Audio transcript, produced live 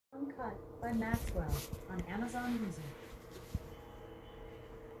Cut by Maxwell on Amazon Music.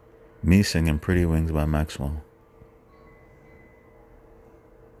 Me singing Pretty Wings by Maxwell.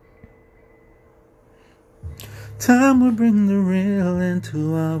 Time will bring the real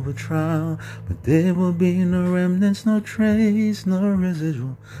into our trial, but there will be no remnants, no trace, no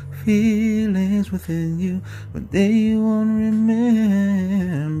residual feelings within you. But then you won't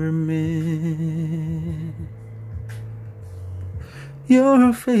remember me.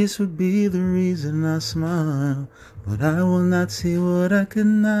 Your face would be the reason I smile, but I will not see what I could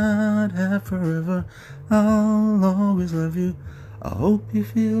not have forever. I'll always love you. I hope you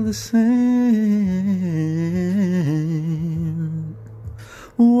feel the same.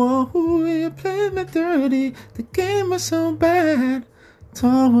 Whoa, you played me dirty. The game was so bad.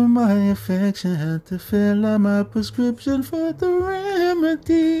 Torn with my affection, had to fill out my prescription for the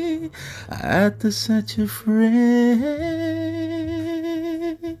remedy. I had to set you free.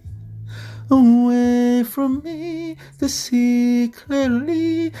 Away from me to see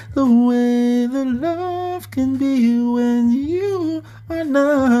clearly the way the love can be when you are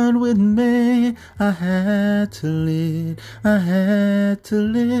not with me. I had to lead, I had to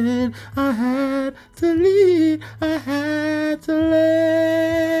lead, I had to lead, I had to lead.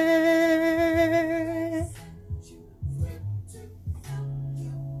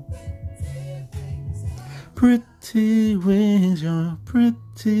 Pretty wings, your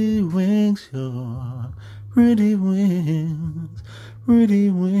pretty wings, your pretty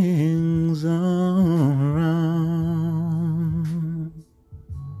wings all around.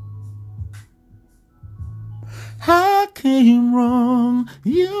 I came wrong,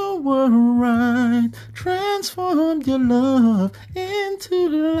 you were right. Transformed your love into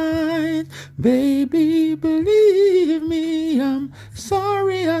light. Baby, believe me, I'm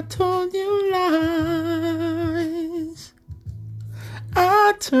sorry I told you lies.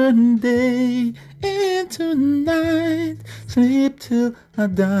 I turned day into night. Sleep till I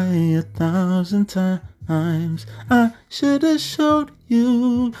die 1,000 times. I should have showed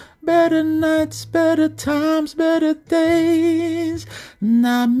you better nights, better times, better days. And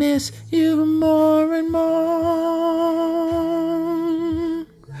I miss you more and more.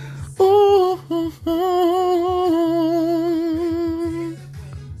 Ooh,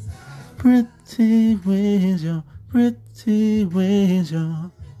 pretty wings, your pretty wings,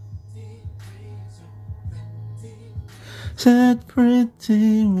 your said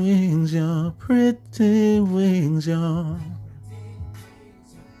pretty wings, your pretty wings, your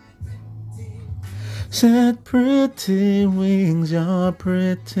said pretty wings, your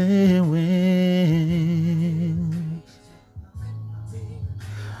pretty wings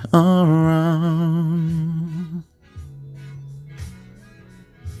all around.